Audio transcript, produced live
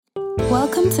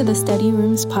Welcome to the Study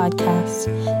Rooms podcast,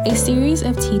 a series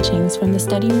of teachings from the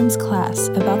Study Rooms class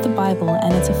about the Bible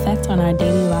and its effect on our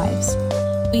daily lives.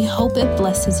 We hope it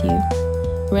blesses you.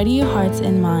 Ready your hearts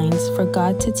and minds for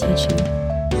God to teach you.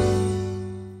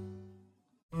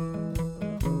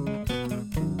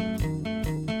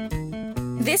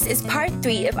 This is part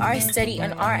 3 of our study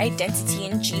on our identity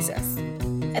in Jesus,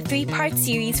 a 3-part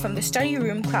series from the Study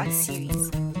Room class series.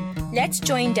 Let's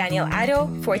join Daniel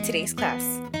Addo for today's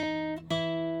class.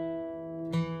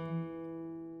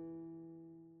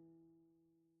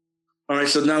 All right,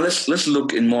 so now let's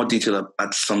look in more detail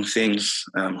at some things,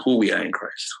 who we are in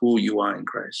Christ, who you are in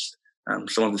Christ,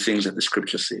 some of the things that the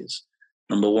scripture says.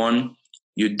 Number one,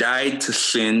 you died to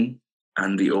sin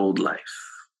and the old life.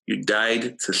 You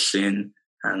died to sin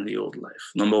and the old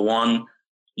life. Number one,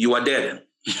 you are dead.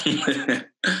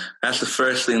 That's the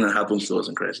first thing that happens to us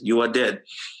in Christ. You are dead.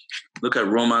 Look at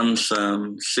Romans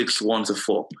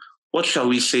 6:1-4. What shall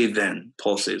we say then?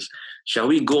 Paul says, shall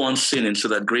we go on sinning so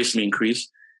that grace may increase?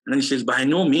 And then he says, by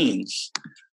no means.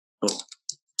 No.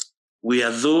 We are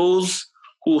those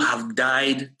who have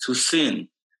died to sin.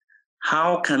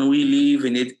 How can we live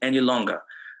in it any longer?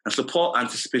 And so Paul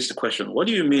anticipates the question, what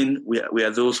do you mean we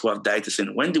are those who have died to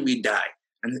sin? When do we die?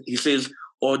 And he says,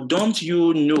 or don't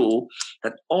you know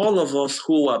that all of us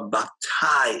who are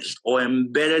baptized or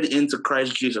embedded into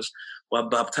Christ Jesus were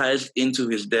baptized into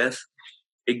his death?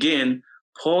 Again,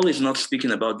 Paul is not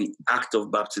speaking about the act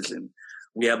of baptism.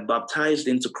 We are baptized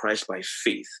into Christ by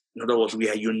faith. In other words, we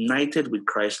are united with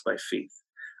Christ by faith.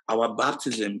 Our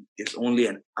baptism is only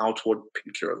an outward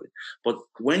picture of it. But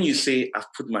when you say,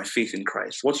 I've put my faith in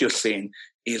Christ, what you're saying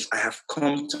is, I have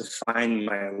come to find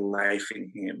my life in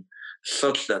him,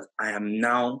 such that I am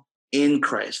now in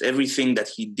Christ. Everything that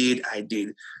he did, I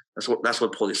did. That's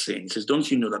what Paul is saying. He says,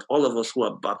 don't you know that all of us who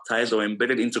are baptized or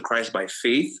embedded into Christ by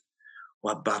faith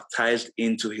were baptized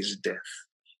into his death?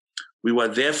 We were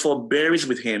therefore buried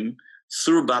with him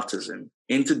through baptism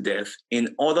into death,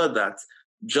 in order that,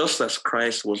 just as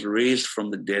Christ was raised from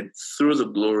the dead through the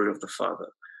glory of the Father,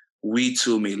 we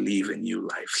too may live a new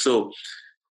life. So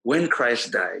when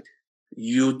Christ died,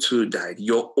 you too died.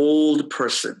 Your old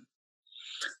person,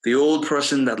 the old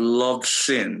person that loved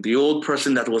sin, the old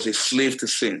person that was a slave to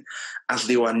sin, as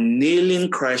they were nailing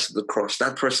Christ to the cross,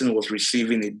 that person was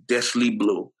receiving a deathly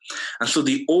blow. And so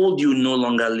the old you no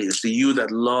longer lives, the you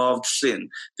that loved sin,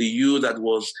 the you that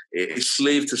was a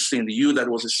slave to sin, the you that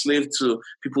was a slave to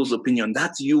people's opinion,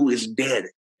 that you is dead.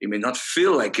 You may not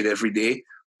feel like it every day,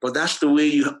 but that's the way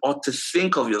you ought to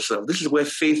think of yourself. This is where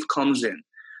faith comes in,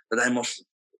 that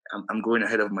I'm going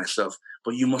ahead of myself,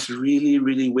 but you must really,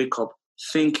 really wake up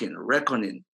thinking,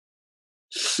 reckoning,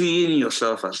 seeing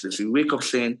yourself as this. You wake up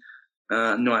saying,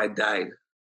 no, I died.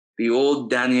 The old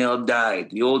Daniel died.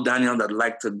 The old Daniel that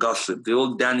liked to gossip. The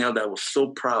old Daniel that was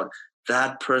so proud.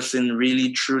 That person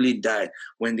really, truly died.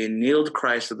 When they nailed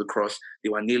Christ to the cross, they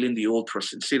were nailing the old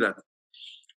person. See that?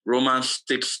 Romans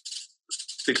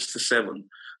 6:6-7.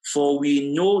 For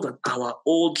we know that our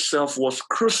old self was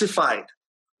crucified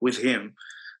with him,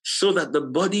 so that the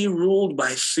body ruled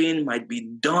by sin might be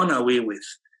done away with,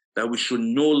 that we should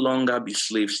no longer be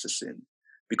slaves to sin.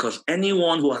 Because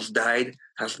anyone who has died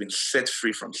has been set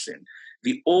free from sin.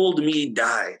 The old me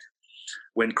died.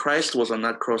 When Christ was on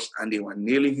that cross and they were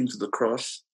nailing him to the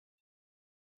cross,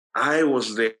 I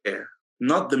was there.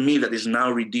 Not the me that is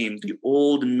now redeemed. The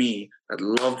old me that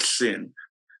loved sin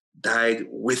died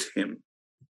with him.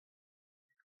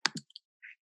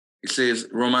 It says,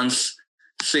 Romans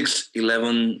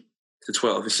 6:11-12.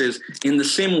 It says, in the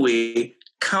same way,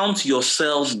 count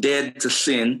yourselves dead to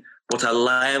sin, but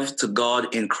alive to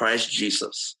God in Christ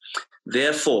Jesus.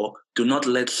 Therefore, do not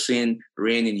let sin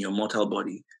reign in your mortal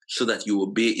body, so that you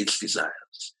obey its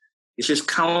desires. It says,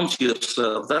 count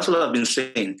yourself. That's what I've been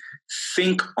saying.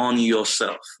 Think on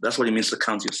yourself. That's what it means to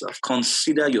count yourself.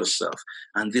 Consider yourself.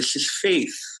 And this is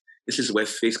faith. This is where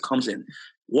faith comes in.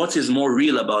 What is more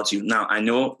real about you? Now, I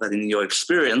know that in your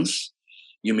experience,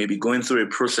 you may be going through a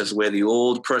process where the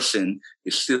old person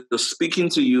is still speaking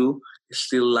to you, is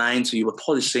still lying to you. But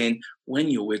Paul is saying, when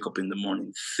you wake up in the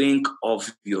morning, think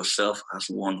of yourself as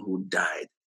one who died.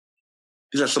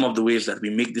 These are some of the ways that we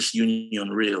make this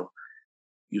union real.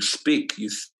 You speak, you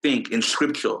think in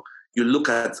scripture, you look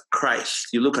at Christ,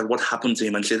 you look at what happened to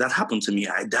him and say, that happened to me.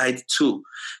 I died too.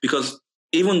 Because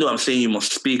even though I'm saying you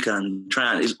must speak and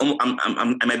try,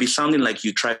 I might be sounding like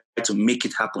you try to make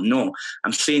it happen. No,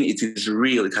 I'm saying it is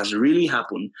real. It has really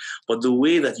happened. But the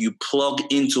way that you plug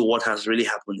into what has really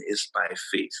happened is by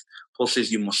faith. Paul says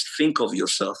you must think of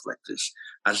yourself like this.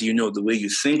 As you know, the way you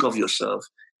think of yourself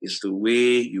is the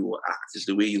way you will act, is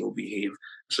the way you will behave.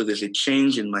 So there's a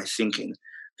change in my thinking.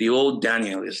 The old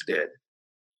Daniel is dead.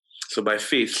 So by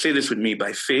faith, say this with me,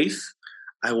 by faith,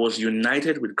 I was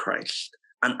united with Christ,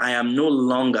 and I am no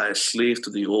longer a slave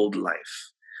to the old life.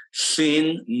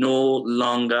 Sin no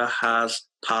longer has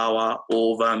power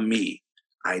over me.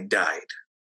 I died.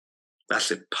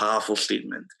 That's a powerful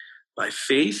statement. By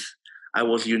faith, I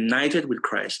was united with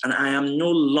Christ, and I am no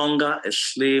longer a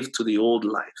slave to the old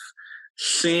life.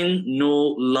 Sin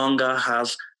no longer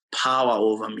has power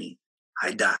over me.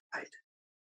 I died.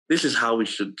 This is how we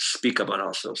should speak about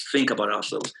ourselves, think about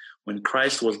ourselves. When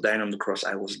Christ was dying on the cross,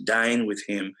 I was dying with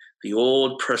him. The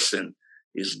old person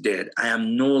is dead. I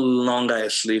am no longer a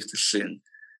slave to sin.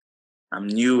 I'm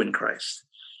new in Christ.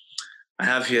 I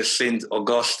have here St.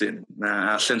 Augustine.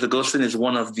 St. Augustine is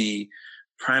one of the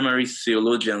primary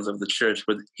theologians of the church,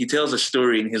 but he tells a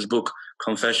story in his book,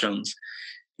 Confessions.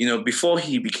 You know, before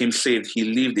he became saved, he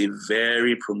lived a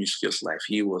very promiscuous life.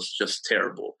 He was just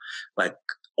terrible, like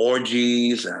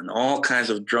orgies and all kinds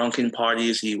of drunken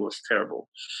parties. He was terrible.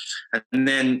 And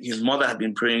then his mother had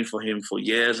been praying for him for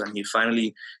years, and he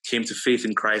finally came to faith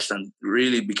in Christ and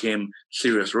really became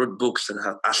serious, wrote books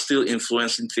that are still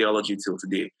influencing theology till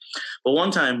today. But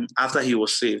one time after he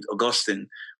was saved, Augustine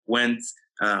went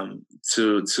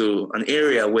to an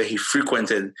area where he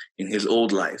frequented in his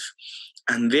old life.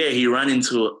 And there he ran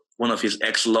into one of his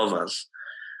ex-lovers.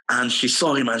 And she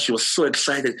saw him and she was so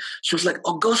excited. She was like,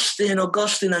 Augustine.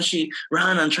 And she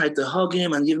ran and tried to hug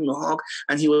him and give him a hug.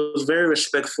 And he was very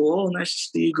respectful. Oh, nice to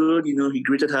see you, good. You know, he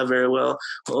greeted her very well.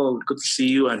 Oh, good to see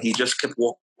you. And he just kept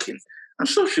walking. And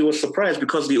so she was surprised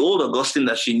because the old Augustine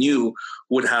that she knew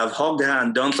would have hugged her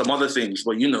and done some other things.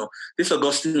 But, you know, this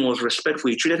Augustine was respectful.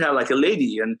 He treated her like a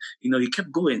lady and, you know, he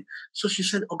kept going. So she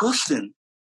said, Augustine,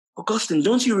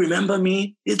 don't you remember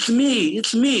me? It's me.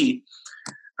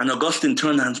 And Augustine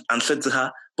turned and said to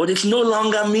her, but it's no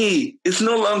longer me. It's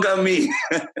no longer me.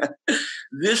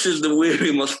 This is the way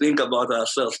we must think about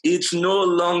ourselves. It's no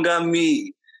longer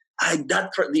me.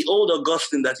 The old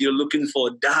Augustine that you're looking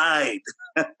for died.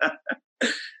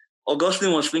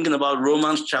 Augustine was thinking about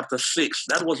Romans chapter 6.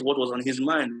 That was what was on his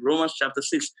mind. Romans chapter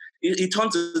 6. He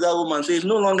turned to that woman and said, it's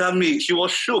no longer me. She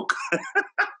was shook.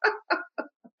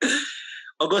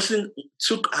 Augustine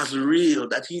took as real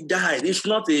that he died. It's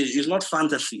not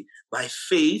fantasy. By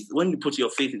faith, when you put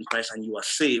your faith in Christ and you are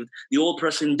saved, the old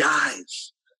person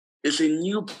dies. It's a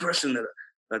new person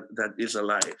that is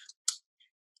alive.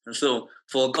 And so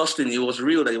for Augustine, it was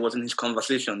real that it was in his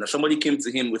conversation, that somebody came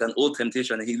to him with an old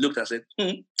temptation and he looked and said,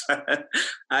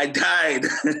 I died.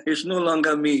 It's no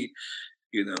longer me,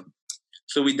 you know.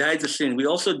 So we died to sin. We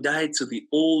also died to the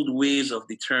old ways of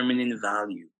determining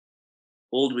value.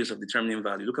 Old ways of determining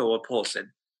value. Look at what Paul said.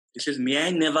 He says, may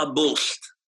I never boast,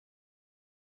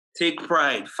 take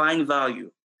pride, find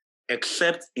value,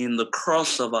 except in the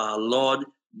cross of our Lord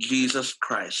Jesus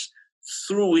Christ,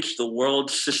 through which the world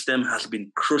system has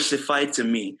been crucified to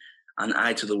me and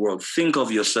I to the world. Think of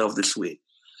yourself this way.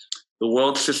 The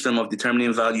world system of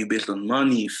determining value based on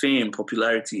money, fame,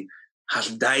 popularity has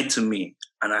died to me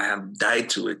and I have died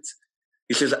to it.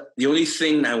 He says, the only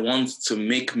thing I want to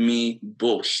make me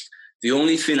boast, the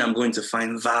only thing I'm going to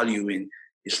find value in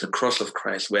is the cross of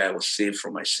Christ where I was saved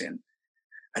from my sin.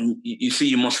 And you see,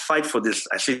 you must fight for this.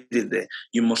 I said it there.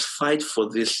 You must fight for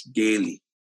this daily.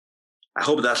 I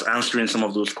hope that's answering some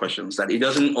of those questions, that it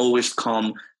doesn't always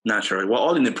come naturally. We're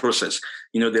all in the process.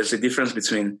 You know, there's a difference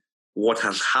between what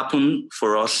has happened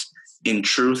for us in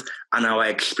truth and our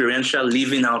experiential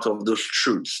living out of those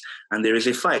truths. And there is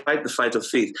a fight the fight of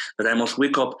faith, that I must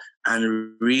wake up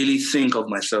and really think of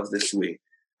myself this way.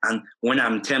 And when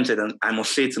I'm tempted, and I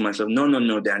must say to myself,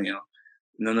 no, Daniel,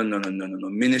 no.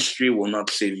 Ministry will not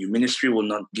save you. Ministry will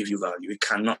not give you value. It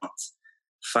cannot.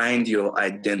 Find your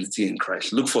identity in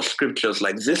Christ. Look for scriptures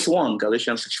like this one,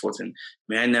 Galatians 6:14.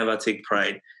 May I never take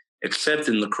pride except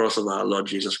in the cross of our Lord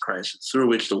Jesus Christ, through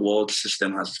which the world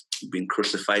system has been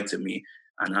crucified to me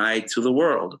and I to the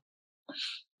world.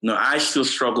 No, I still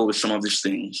struggle with some of these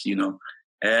things, you know.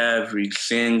 Every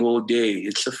single day,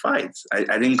 it's a fight.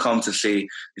 I didn't come to say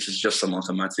this is just some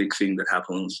automatic thing that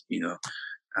happens, you know.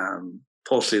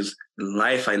 Paul says, the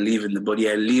life I live in the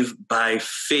body, I live by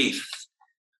faith,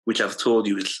 which I've told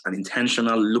you is an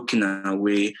intentional looking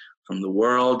away from the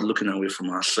world, looking away from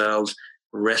ourselves,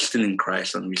 resting in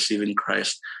Christ and receiving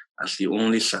Christ as the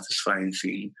only satisfying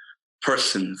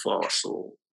person for our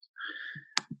soul.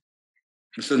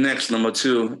 So next, number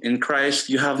 2, in Christ,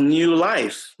 you have new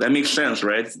life. That makes sense,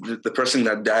 right? The person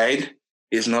that died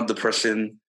is not the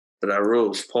person that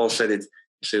arose. Paul said it.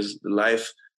 He says, the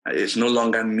life is no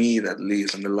longer me that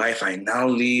lives, and the life I now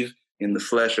live in the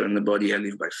flesh or in the body, I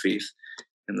live by faith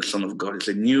in the Son of God. It's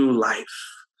a new life.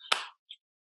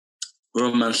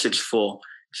 Romans 6:4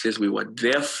 says, we were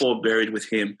therefore buried with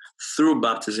him through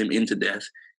baptism into death,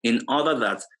 in order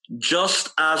that just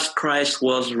as Christ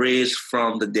was raised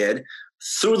from the dead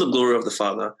through the glory of the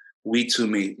Father, we too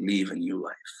may live a new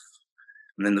life.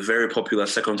 And then the very popular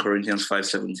 2 Corinthians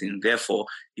 5:17, therefore,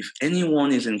 if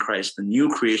anyone is in Christ, the new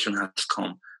creation has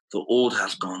come. The old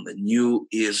has gone. The new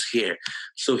is here.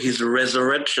 So his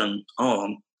resurrection,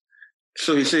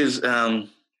 so he says that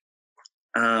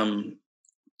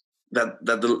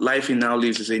the life he now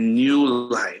lives is a new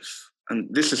life. And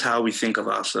this is how we think of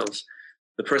ourselves.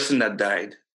 The person that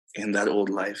died in that old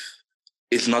life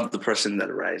is not the person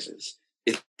that rises.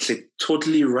 It's a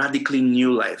totally radically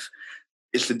new life.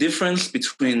 It's the difference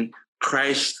between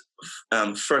Christ's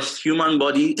first human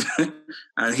body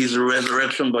and his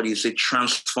resurrection body. It's a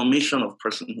transformation of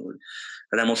personhood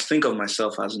that I must think of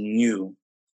myself as new.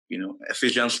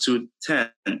 Ephesians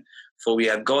 2:10, for we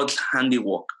are God's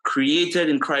handiwork, created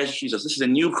in Christ Jesus. This is a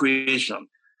new creation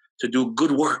to do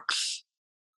good works,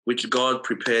 which God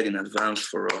prepared in advance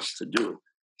for us to do.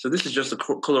 So this is just a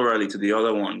corollary to the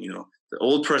other one. The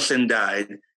old person died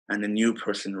and the new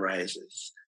person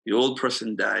rises. The old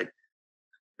person died,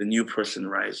 the new person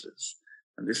rises.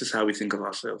 And this is how we think of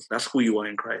ourselves. That's who you are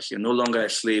in Christ. You're no longer a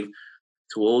slave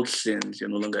to old sins.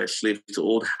 You're no longer a slave to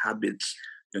old habits.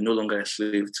 You're no longer a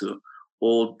slave to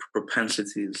old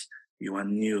propensities. You are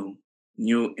new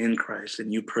in Christ, a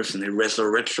new person, a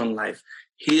resurrection life.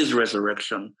 His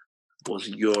resurrection was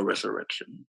your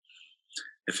resurrection.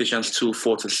 Ephesians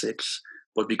 2:4-6.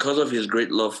 But because of his great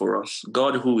love for us,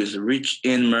 God, who is rich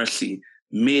in mercy,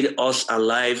 made us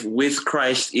alive with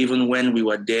Christ even when we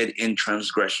were dead in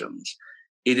transgressions.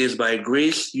 It is by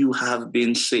grace you have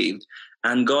been saved.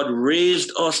 And God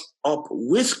raised us up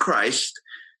with Christ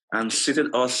and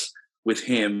seated us with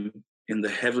him in the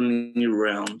heavenly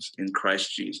realms in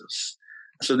Christ Jesus.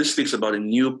 So this speaks about a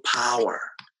new power.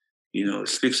 It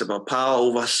speaks about power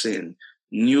over sin,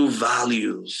 new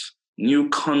values, new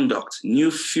conduct, new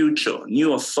future,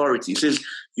 new authority. It says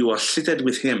you are seated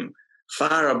with him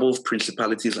far above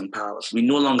principalities and powers. We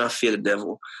no longer fear the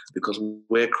devil because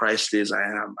where Christ is, I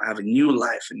have a new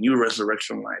life, a new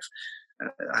resurrection life.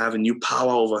 I have a new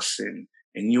power over sin,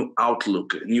 a new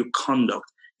outlook, a new conduct,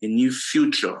 a new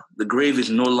future. The grave is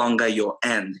no longer your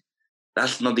end.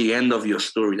 That's not the end of your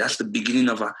story. That's the beginning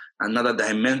of another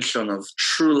dimension of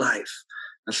true life.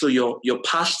 And so your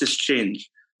past is changed.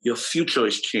 Your future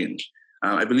is changed.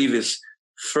 I believe it's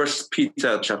 1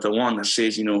 Peter chapter 1 that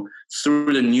says,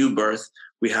 through the new birth,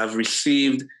 we have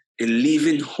received a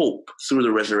living hope through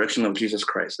the resurrection of Jesus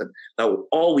Christ. That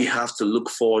all we have to look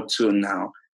forward to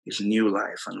now is new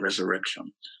life and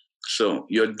resurrection. So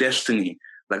your destiny,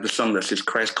 like the song that says,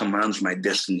 Christ commands my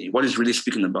destiny. What it's really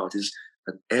speaking about is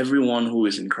that everyone who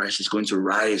is in Christ is going to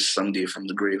rise someday from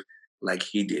the grave like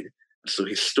he did. So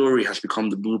his story has become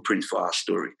the blueprint for our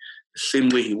story. The same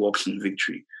way he walks in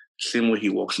victory, the same way he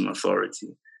walks in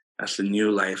authority. That's the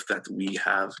new life that we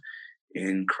have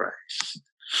in Christ.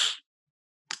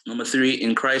 Number 3,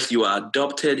 in Christ, you are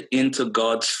adopted into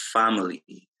God's family.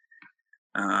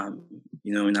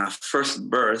 In our first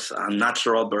birth, our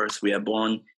natural birth, we are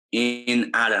born in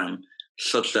Adam,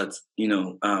 such that,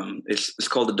 it's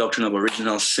called the doctrine of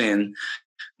original sin,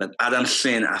 that Adam's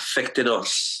sin affected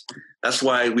us. That's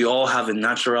why we all have a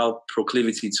natural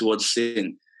proclivity towards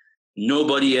sin.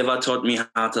 Nobody ever taught me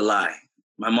how to lie.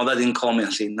 My mother didn't call me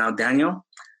and say, now, Daniel,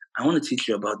 I want to teach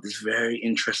you about this very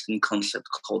interesting concept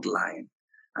called lying.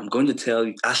 I'm going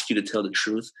to ask you to tell the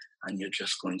truth, and you're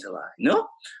just going to lie. No,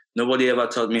 nobody ever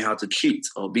taught me how to cheat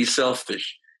or be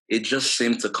selfish. It just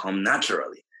seemed to come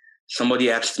naturally.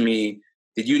 Somebody asked me,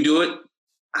 did you do it?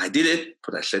 I did it,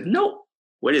 but I said, no.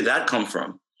 Where did that come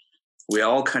from? We're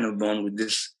all kind of born with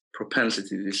this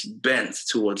propensity, this bent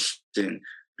towards sin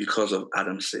because of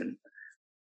Adam's sin.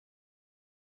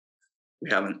 We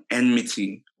have an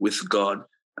enmity with God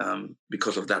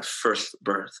because of that first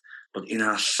birth. But in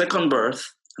our second birth,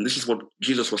 and this is what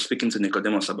Jesus was speaking to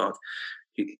Nicodemus about,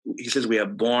 he says we are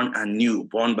born anew,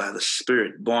 born by the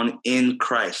Spirit, born in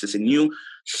Christ. It's a new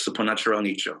supernatural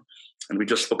nature. And we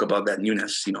just spoke about that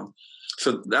newness,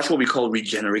 So that's what we call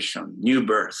regeneration, new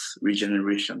birth,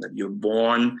 regeneration, that you're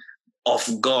born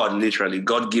of God, literally.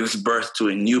 God gives birth to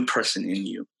a new person in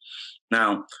you.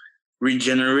 Now,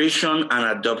 regeneration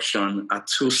and adoption are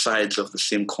two sides of the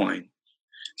same coin.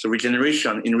 So in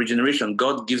regeneration,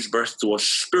 God gives birth to us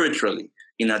spiritually.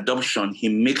 In adoption, he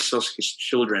makes us his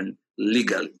children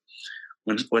legally.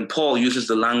 When Paul uses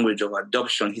the language of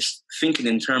adoption, he's thinking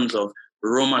in terms of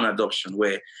Roman adoption,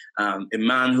 where a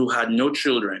man who had no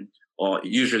children, or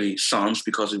usually sons,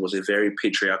 because it was a very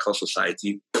patriarchal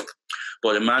society,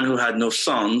 But a man who had no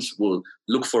sons will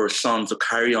look for a son to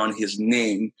carry on his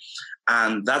name,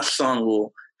 and that son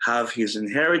will have his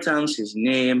inheritance, his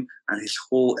name, and his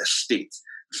whole estate.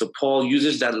 So Paul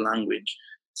uses that language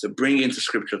to bring into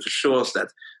Scripture to show us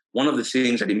that one of the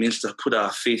things that it means to put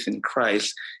our faith in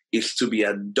Christ is to be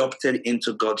adopted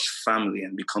into God's family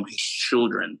and become his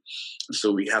children.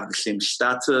 So we have the same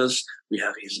status, we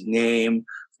have his name,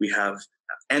 we have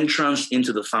entrance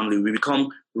into the family. We become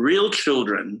real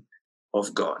children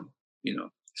of God,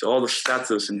 So all the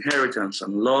status, inheritance,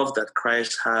 and love that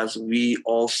Christ has, we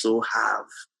also have.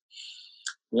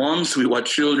 Once we were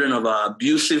children of our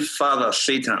abusive father,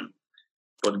 Satan,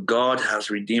 but God has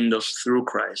redeemed us through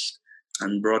Christ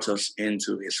and brought us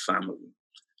into his family.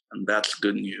 And that's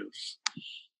good news.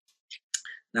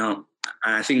 Now,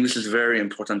 I think this is very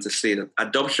important to say that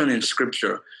adoption in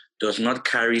Scripture does not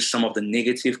carry some of the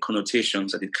negative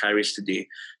connotations that it carries today.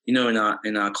 In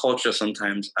our culture,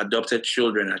 sometimes adopted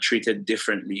children are treated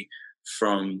differently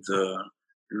from the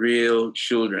real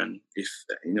children. If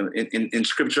in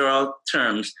scriptural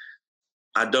terms,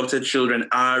 adopted children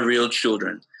are real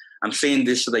children. I'm saying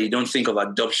this so that you don't think of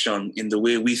adoption in the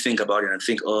way we think about it and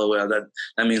think, oh, well, that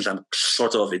means I'm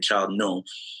sort of a child. No.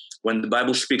 When the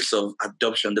Bible speaks of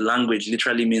adoption, the language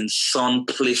literally means son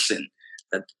placing,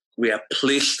 that we are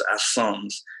placed as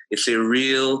sons. It's a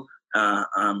real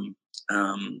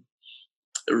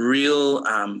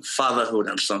fatherhood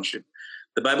and sonship.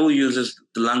 The Bible uses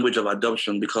the language of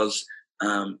adoption because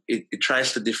it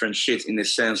tries to differentiate, in a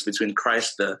sense, between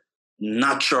Christ, the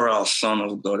natural Son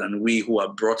of God, and we who are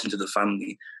brought into the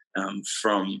family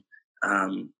from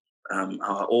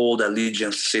our old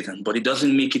allegiance to Satan. But it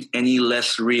doesn't make it any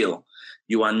less real.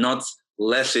 You are not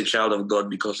less a child of God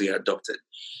because you are adopted.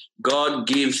 God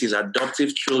gives his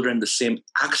adoptive children the same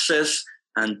access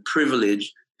and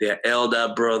privilege their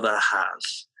elder brother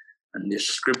has. And there's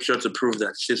scripture to prove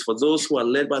that. It says, for those who are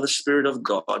led by the Spirit of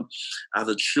God are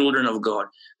the children of God.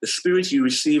 The Spirit you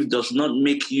receive does not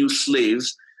make you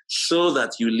slaves so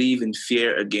that you live in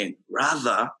fear again.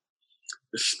 Rather,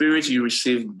 the Spirit you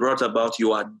received brought about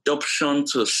your adoption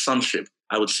to sonship.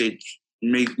 I would say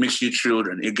makes you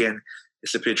children. Again,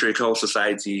 it's a patriarchal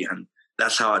society, and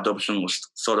that's how adoption was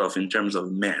thought of in terms of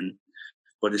men.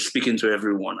 But it's speaking to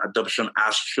everyone, adoption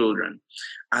as children.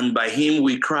 And by him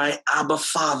we cry, Abba,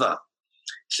 Father.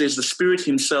 It says the Spirit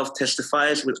himself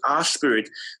testifies with our spirit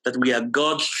that we are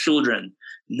God's children.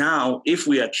 Now, if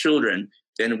we are children,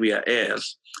 then we are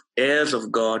heirs, heirs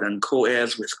of God and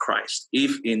co-heirs with Christ,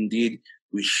 if indeed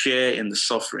we share in the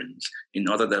sufferings, in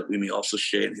order that we may also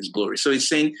share in his glory. So it's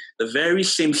saying the very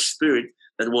same Spirit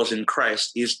that was in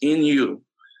Christ is in you,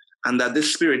 and that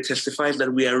this Spirit testifies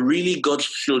that we are really God's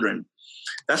children.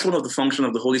 That's one of the functions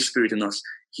of the Holy Spirit in us.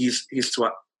 He's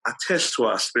to attest to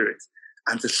our spirit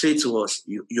and to say to us,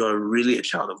 you are really a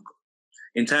child of God.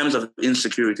 In times of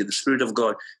insecurity, the Spirit of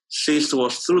God says to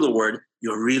us through the word,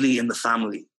 you're really in the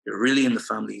family. You're really in the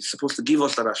family. He's supposed to give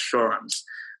us that assurance.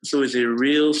 So it's a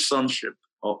real sonship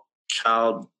of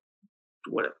childhood.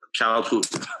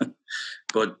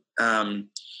 But I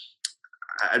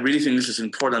really think this is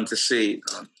important to say.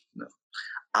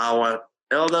 Our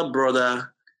elder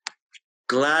brother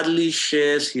gladly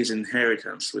shares his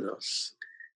inheritance with us.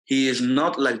 He is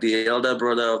not like the elder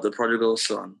brother of the prodigal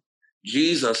son.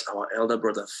 Jesus, our elder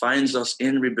brother, finds us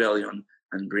in rebellion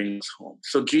and brings us home.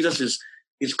 So Jesus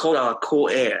is called our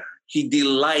co-heir. He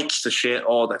delights to share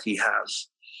all that he has.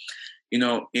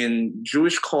 In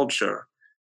Jewish culture,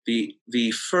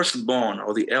 the firstborn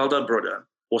or the elder brother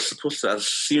was supposed to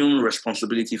assume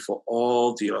responsibility for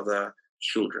all the other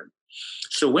children.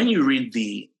 So when you read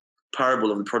the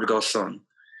parable of the prodigal son,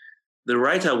 the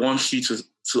writer wants you to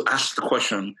ask the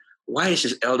question, why is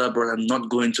his elder brother not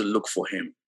going to look for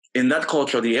him? In that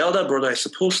culture, the elder brother is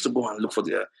supposed to go and look for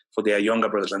their younger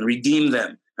brothers and redeem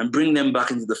them and bring them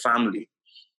back into the family.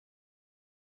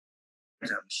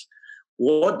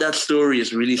 What that story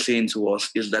is really saying to us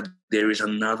is that there is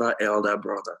another elder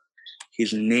brother.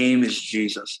 His name is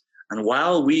Jesus. And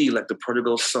while we, like the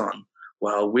prodigal son,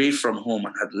 were away from home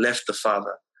and had left the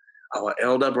father, our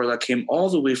elder brother came all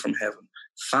the way from heaven,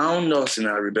 found us in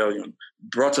our rebellion,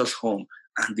 brought us home,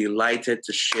 and delighted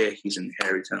to share his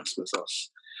inheritance with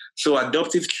us. So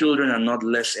adoptive children are not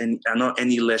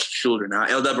any less children. Our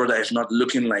elder brother is not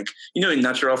looking like, in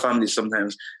natural families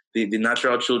sometimes, the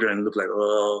natural children look like,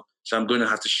 oh, so I'm going to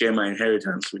have to share my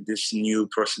inheritance with this new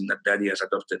person that daddy has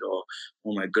adopted, or,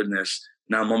 oh my goodness,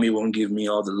 now mommy won't give me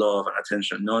all the love and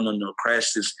attention. No.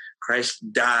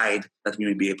 Christ died that we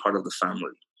may be a part of the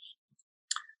family.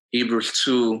 Hebrews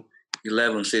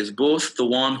 2:11 says, both the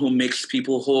one who makes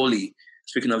people holy,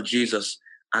 speaking of Jesus,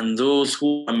 and those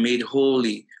who are made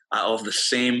holy are of the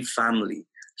same family.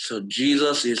 So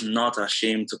Jesus is not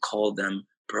ashamed to call them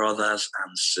brothers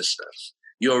and sisters.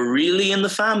 You're really in the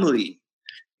family.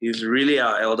 He's really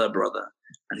our elder brother,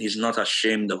 and he's not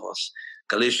ashamed of us.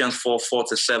 Galatians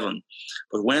 4:4-7.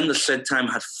 But when the set time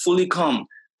had fully come,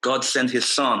 God sent his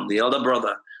son, the elder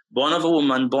brother, born of a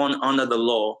woman, born under the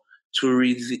law, to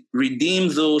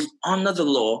redeem those under the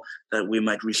law, that we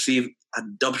might receive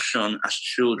adoption as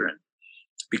children.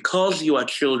 Because you are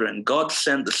children, God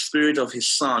sent the Spirit of his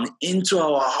Son into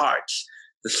our hearts,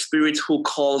 the Spirit who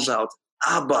calls out,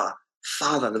 Abba,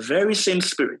 Father, the very same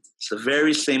Spirit. It's the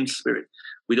very same Spirit.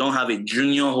 We don't have a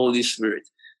junior Holy Spirit.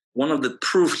 One of the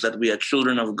proofs that we are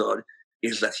children of God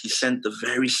is that he sent the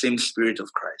very same Spirit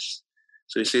of Christ.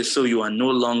 So he says, so you are no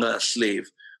longer a slave,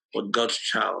 but God's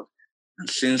child. And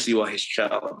since you are his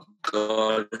child,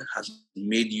 God has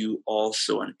made you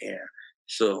also an heir.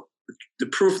 So the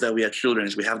proof that we are children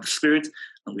is we have the Spirit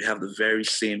and we have the very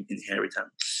same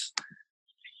inheritance.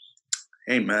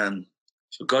 Amen.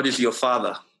 So God is your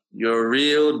Father, your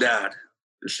real dad.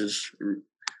 This is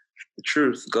the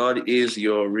truth. God is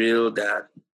your real dad.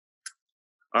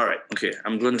 All right. Okay.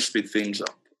 I'm going to speed things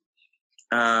up.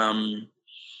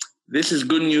 This is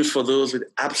good news for those with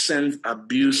absent,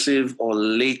 abusive, or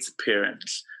late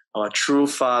parents. Our true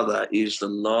Father is the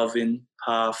loving,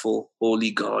 powerful,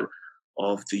 holy God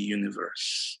of the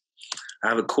universe. I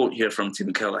have a quote here from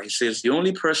Tim Keller. He says, the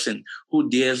only person who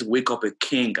dares wake up a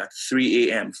king at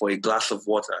 3 a.m. for a glass of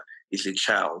water is a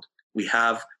child. We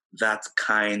have that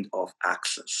kind of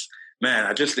access. Man,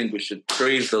 I just think we should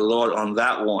praise the Lord on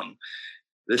that one.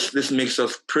 This makes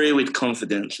us pray with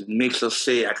confidence. It makes us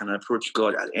say, I can approach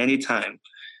God at any time.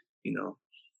 You know,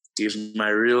 he's my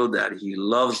real dad. He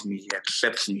loves me. He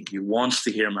accepts me. He wants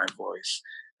to hear my voice.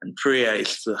 And prayer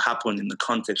is to happen in the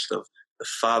context of the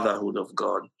fatherhood of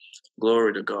God.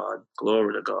 Glory to God.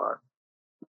 Glory to God.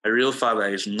 My real father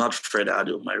is not Fred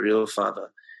Ado. My real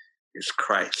father is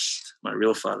Christ. My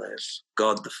real father is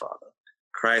God the Father.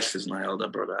 Christ is my elder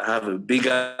brother. I have a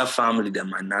bigger family than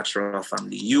my natural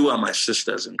family. You are my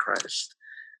sisters in Christ.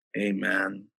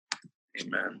 Amen.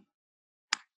 Amen.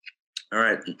 All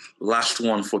right. Last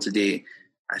one for today.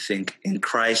 I think in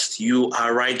Christ you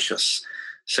are righteous.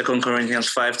 2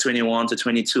 Corinthians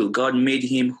 5:21-22. God made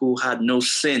him who had no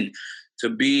sin to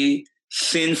be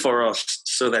sin for us,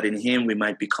 so that in him we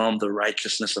might become the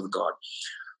righteousness of God.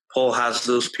 Paul has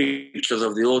those pictures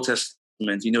of the Old Testament.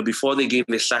 You know, before they gave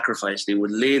the sacrifice, they would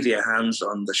lay their hands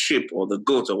on the sheep or the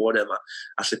goat or whatever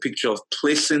as a picture of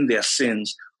placing their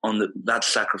sins on that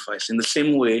sacrifice. In the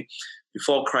same way,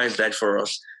 before Christ died for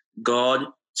us, God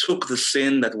took the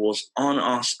sin that was on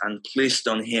us and placed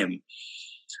on him.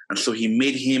 And so he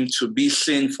made him to be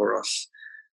sin for us.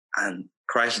 And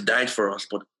Christ died for us.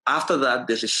 But after that,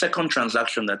 there's a second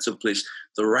transaction that took place.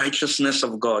 The righteousness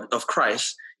of God, of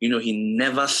Christ, you know, he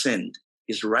never sinned.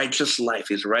 His righteous life,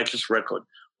 his righteous record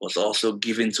was also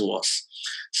given to us.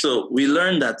 So we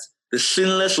learned that the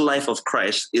sinless life of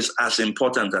Christ is as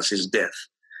important as his death.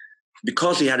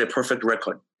 Because he had a perfect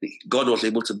record, God was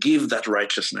able to give that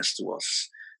righteousness to us.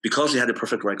 Because he had a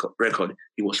perfect record,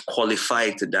 he was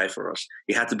qualified to die for us.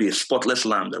 He had to be a spotless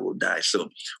lamb that would die. So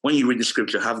when you read the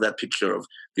scripture, have that picture of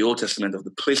the Old Testament of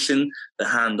the placing the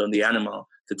hand on the animal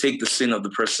to take the sin of the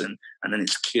person, and then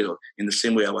it's killed. In the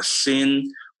same way, our sin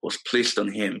was placed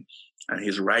on him, and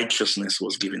his righteousness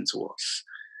was given to us.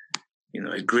 You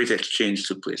know, a great exchange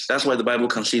took place. That's why the Bible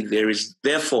can say there is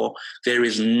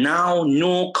now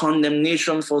no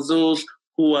condemnation for those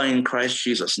who are in Christ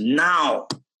Jesus. Now,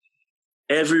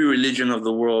 every religion of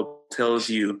the world tells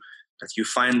you that you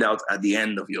find out at the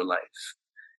end of your life.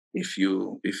 If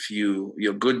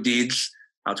your good deeds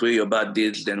outweigh your bad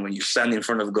deeds, then when you stand in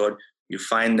front of God, you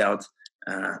find out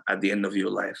at the end of your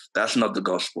life. That's not the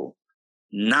gospel.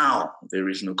 Now there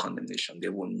is no condemnation.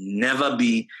 There will never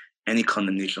be any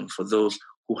condemnation for those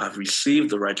who have received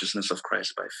the righteousness of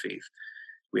Christ by faith.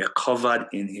 We are covered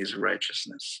in his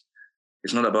righteousness.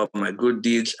 It's not about my good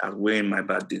deeds outweighing my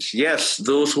bad deeds. Yes,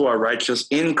 those who are righteous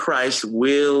in Christ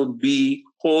will be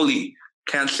holy.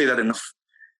 Can't say that enough.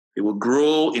 They will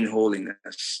grow in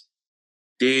holiness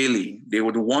daily. They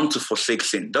would want to forsake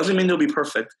sin. Doesn't mean they'll be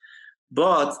perfect,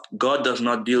 but God does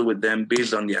not deal with them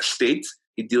based on their state.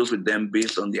 He deals with them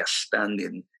based on their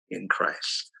standing in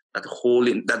Christ,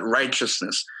 that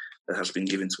righteousness that has been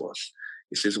given to us.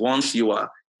 He says, once you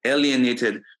are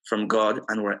alienated from God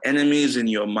and were enemies in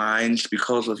your minds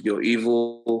because of your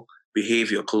evil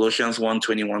behavior, Colossians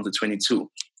 1:21-22.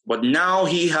 But now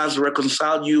he has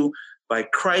reconciled you by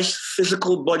Christ's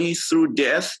physical body through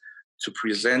death to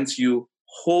present you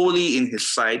holy in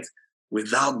his sight,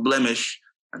 without blemish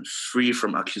and free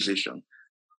from accusation.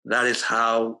 That is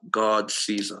how God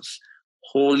sees us.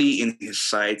 Holy in his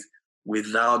sight,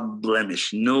 without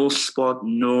blemish, no spot,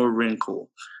 no wrinkle,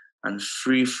 and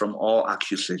free from all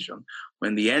accusation.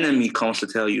 When the enemy comes to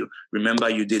tell you, remember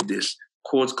you did this,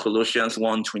 quote Colossians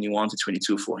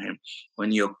 1:21-22 for him.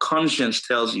 When your conscience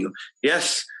tells you,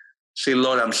 yes, say,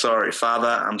 Lord, I'm sorry. Father,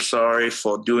 I'm sorry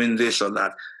for doing this or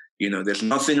that. There's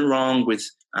nothing wrong with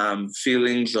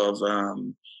feelings of,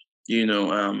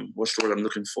 what's the word I'm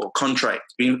looking for? Contrite,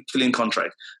 feeling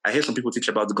contrite. I hear some people teach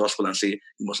about the gospel and say,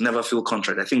 you must never feel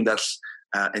contrite. I think that's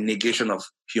a negation of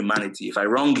humanity. If I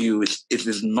wrong you, it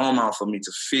is normal for me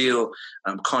to feel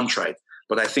contrite.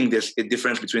 But I think there's a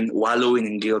difference between wallowing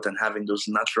in guilt and having those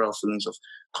natural feelings of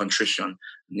contrition.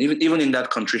 And even in that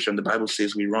contrition, the Bible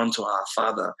says we run to our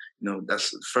Father.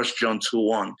 That's 1 John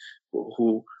 2:1,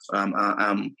 who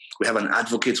we have an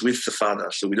advocate with the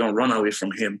Father, so we don't run away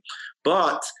from him.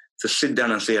 But to sit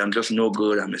down and say, I'm just no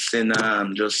good, I'm a sinner,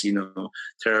 I'm just,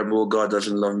 terrible, God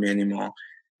doesn't love me anymore,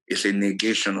 is a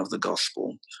negation of the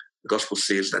gospel. The gospel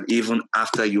says that even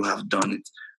after you have done it,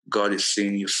 God is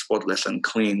seeing you spotless and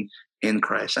clean in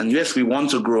Christ. And yes, we want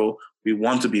to grow, we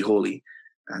want to be holy,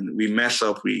 and we mess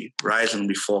up, we rise and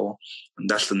we fall. And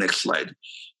that's the next slide.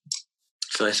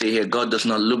 So I say here, God does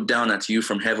not look down at you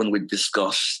from heaven with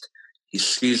disgust. He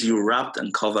sees you wrapped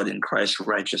and covered in Christ's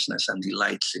righteousness and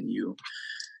delights in you.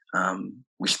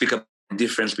 We speak about the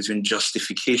difference between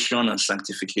justification and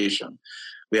sanctification.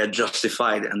 We are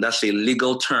justified, and that's a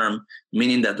legal term,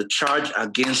 meaning that the charge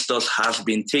against us has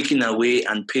been taken away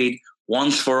and paid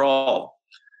once for all.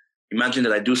 Imagine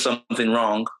that I do something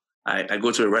wrong. I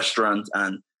go to a restaurant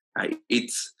and I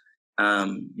eat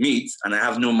meat and I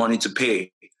have no money to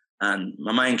pay. And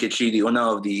Mama Nkechi, the owner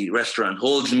of the restaurant,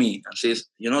 holds me and says,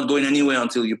 you're not going anywhere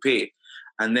until you pay.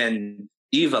 And then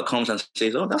Eva comes and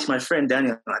says, oh, that's my friend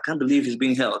Daniel. I can't believe he's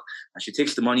being held. And she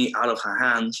takes the money out of her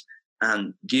hands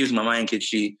and gives Mama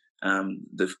Nkechi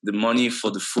the money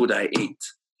for the food I ate.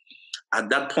 At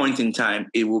that point in time,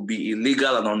 it will be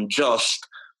illegal and unjust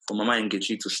for Mama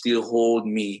Nkechi to still hold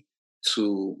me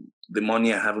to the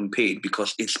money I haven't paid,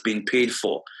 because it's been paid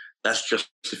for. That's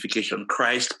justification.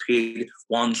 Christ paid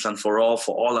once and for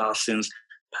all our sins,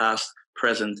 past,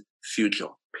 present, future.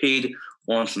 Paid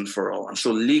once and for all. And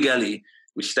so legally,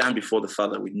 we stand before the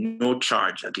Father with no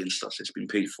charge against us. It's been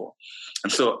paid for.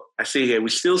 And so I say here, we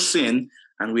still sin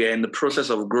and we are in the process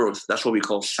of growth. That's what we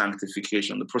call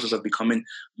sanctification, the process of becoming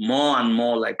more and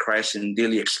more like Christ in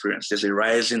daily experience. There's a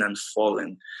rising and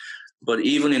falling. But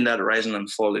even in that rising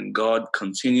and falling, God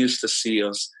continues to see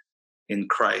us in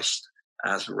Christ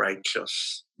as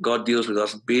righteous. God deals with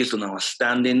us based on our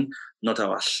standing, not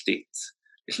our state.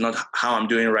 It's not how I'm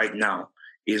doing right now.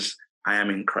 It's I am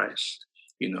in Christ.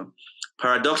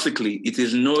 Paradoxically, it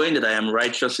is knowing that I am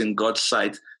righteous in God's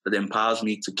sight that empowers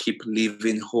me to keep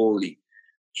living holy.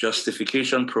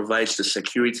 Justification provides the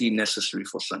security necessary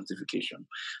for sanctification.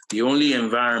 The only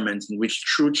environment in which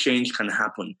true change can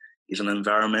happen is an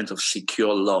environment of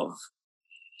secure love.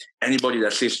 Anybody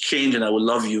that says change and I will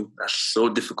love you, that's so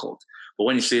difficult. But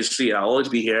when he says, see, I'll always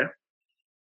be here,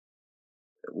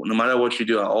 no matter what you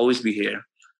do, I'll always be here,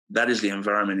 that is the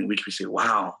environment in which we say,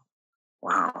 wow,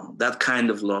 that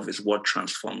kind of love is what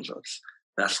transforms us.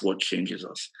 That's what changes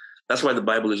us. That's why the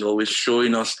Bible is always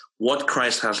showing us what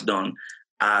Christ has done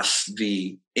as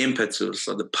the impetus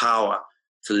or the power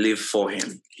to live for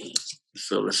him.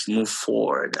 So let's move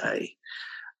forward.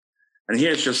 And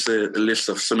here's just a list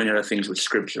of so many other things with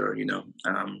scripture,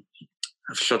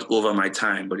 I've shot over my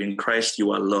time, but in Christ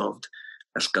you are loved.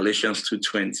 That's Galatians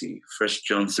 2:20, 1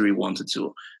 John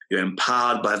 3:1-2. You're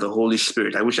empowered by the Holy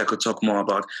Spirit. I wish I could talk more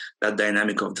about that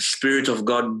dynamic of the Spirit of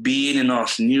God being in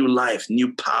us, new life,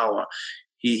 new power.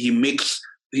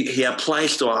 He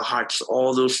applies to our hearts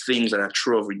all those things that are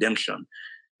true of redemption.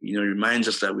 Reminds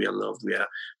us that we are loved. We are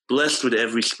blessed with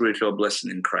every spiritual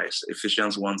blessing in Christ,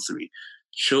 Ephesians 1:3.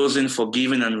 Chosen,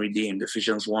 forgiven, and redeemed,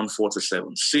 Ephesians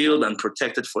 1:4-7. Sealed and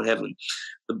protected for heaven.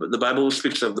 The Bible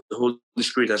speaks of the Holy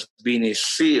Spirit as being a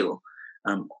seal,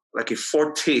 like a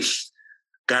foretaste,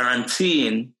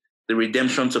 guaranteeing the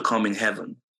redemption to come in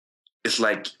heaven. It's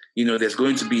like, there's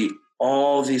going to be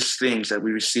all these things that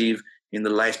we receive in the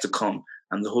life to come.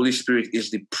 And the Holy Spirit is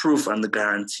the proof and the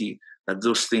guarantee that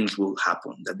those things will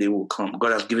happen, that they will come.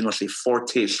 God has given us a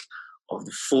foretaste of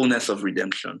the fullness of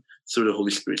redemption through the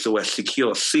Holy Spirit. So we're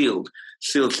secure, sealed.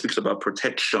 Sealed speaks about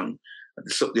protection.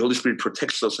 The Holy Spirit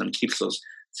protects us and keeps us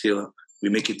till we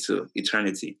make it to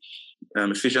eternity.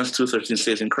 Ephesians 2:13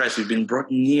 says, in Christ we've been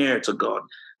brought near to God.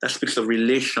 That speaks of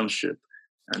relationship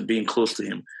and being close to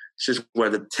him. says we're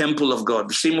the temple of God.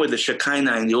 The same way the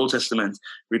Shekinah in the Old Testament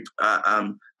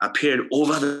appeared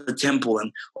over the temple,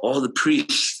 and all the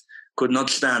priests could not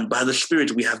stand. By the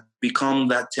Spirit, we have become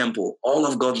that temple. All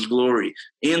of God's glory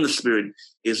in the Spirit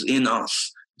is in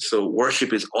us. So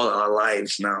worship is all our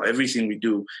lives now. Everything we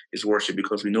do is worship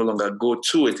because we no longer go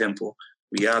to a temple.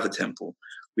 We are the temple.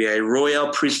 We are a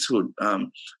royal priesthood.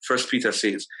 1 Peter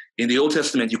says, in the Old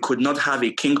Testament, you could not have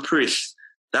a king priest.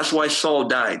 That's why Saul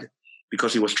died,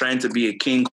 because he was trying to be a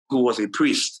king who was a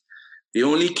priest. The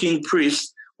only king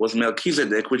priest was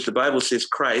Melchizedek, which the Bible says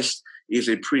Christ is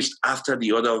a priest after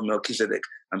the order of Melchizedek.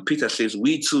 And Peter says,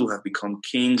 we too have become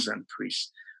kings and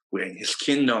priests. We're in his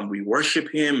kingdom. We worship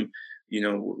him.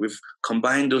 We've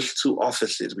combined those two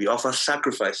offices. We offer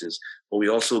sacrifices, but we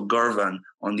also govern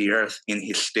on the earth in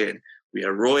his stead. We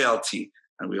are royalty,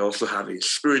 and we also have a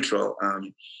spiritual,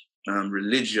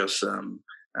 religious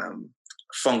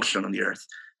function on the earth,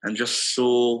 and just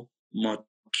so much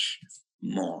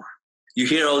more. You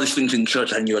hear all these things in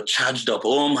church and you're charged up.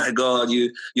 Oh my God,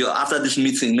 you're after this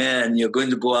meeting, man, you're going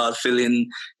to go out feeling,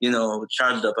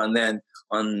 charged up. And then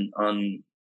on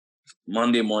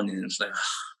Monday morning, it's like,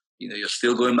 you're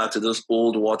still going back to those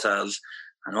old waters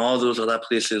and all those other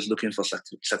places looking for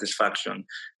satisfaction.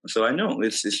 And so I know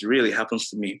this really happens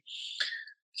to me.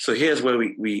 So here's where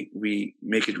we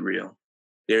make it real.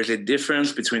 There's a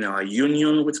difference between our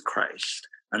union with Christ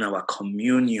and our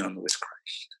communion with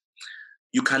Christ.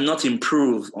 You cannot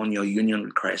improve on your union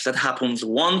with Christ. That happens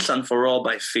once and for all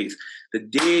by faith. The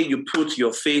day you put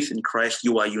your faith in Christ,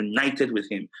 you are united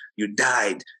with him. You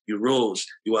died, you rose,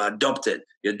 you are adopted,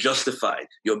 you're justified,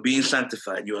 you're being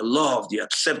sanctified, you are loved, you're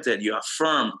accepted, you're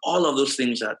affirmed. All of those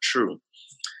things are true.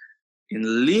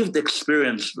 In lived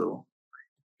experience, though,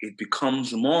 it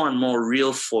becomes more and more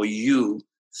real for you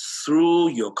through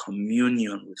your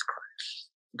communion with Christ.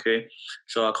 Okay,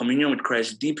 so our communion with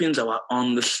Christ deepens our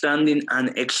understanding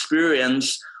and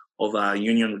experience of our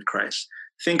union with Christ.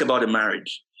 Think about a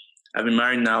marriage. I've been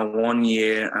married now 1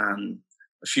 year and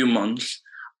a few months.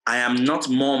 I am not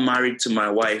more married to my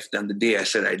wife than the day I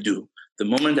said I do. The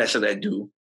moment I said I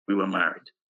do, we were married.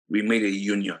 We made a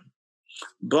union.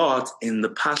 But in the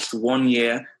past 1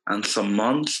 year and some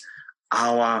months,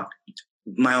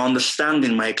 my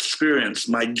understanding, my experience,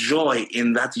 my joy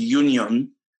in that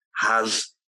union has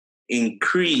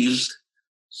increased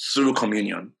through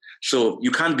communion. So you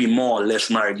can't be more or less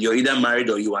married. You're either married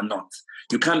or you are not.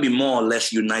 You can't be more or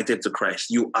less united to Christ.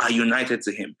 You are united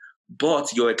to him.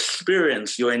 But your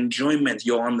experience, your enjoyment,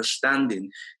 your understanding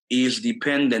is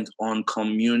dependent on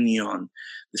communion.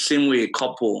 The same way a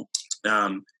couple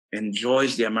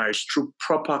enjoys their marriage through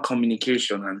proper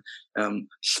communication and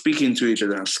speaking to each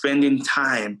other and spending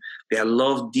time, their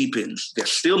love deepens. They're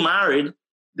still married.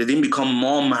 They didn't become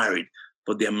more married,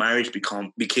 but their marriage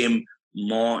became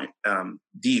more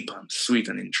deep and sweet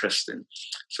and interesting.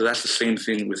 So that's the same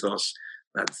thing with us,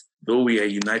 that though we are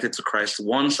united to Christ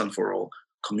once and for all,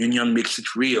 communion makes it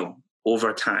real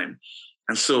over time.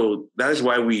 And so that is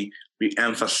why we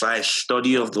emphasize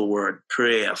study of the word,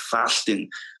 prayer, fasting.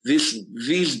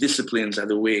 These disciplines are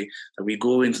the way that we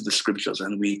go into the scriptures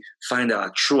and we find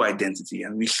our true identity,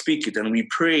 and we speak it and we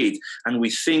pray it and we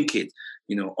think it.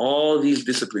 All these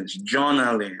disciplines,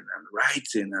 journaling and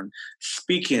writing and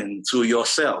speaking to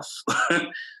yourself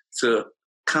to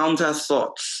counter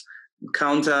thoughts,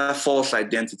 counter false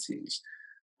identities,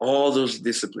 all those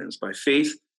disciplines by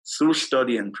faith, through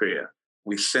study and prayer,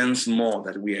 we sense more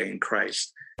that we are in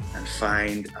Christ and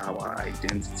find our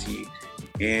identity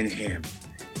in him.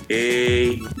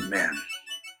 Amen.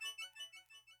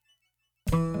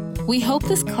 We hope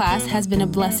this class has been a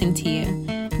blessing to you.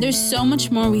 There's so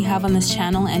much more we have on this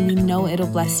channel, and we know it'll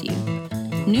bless you.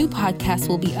 New podcasts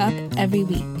will be up every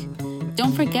week.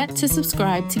 Don't forget to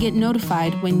subscribe to get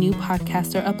notified when new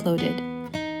podcasts are uploaded.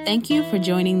 Thank you for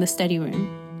joining the study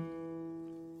room.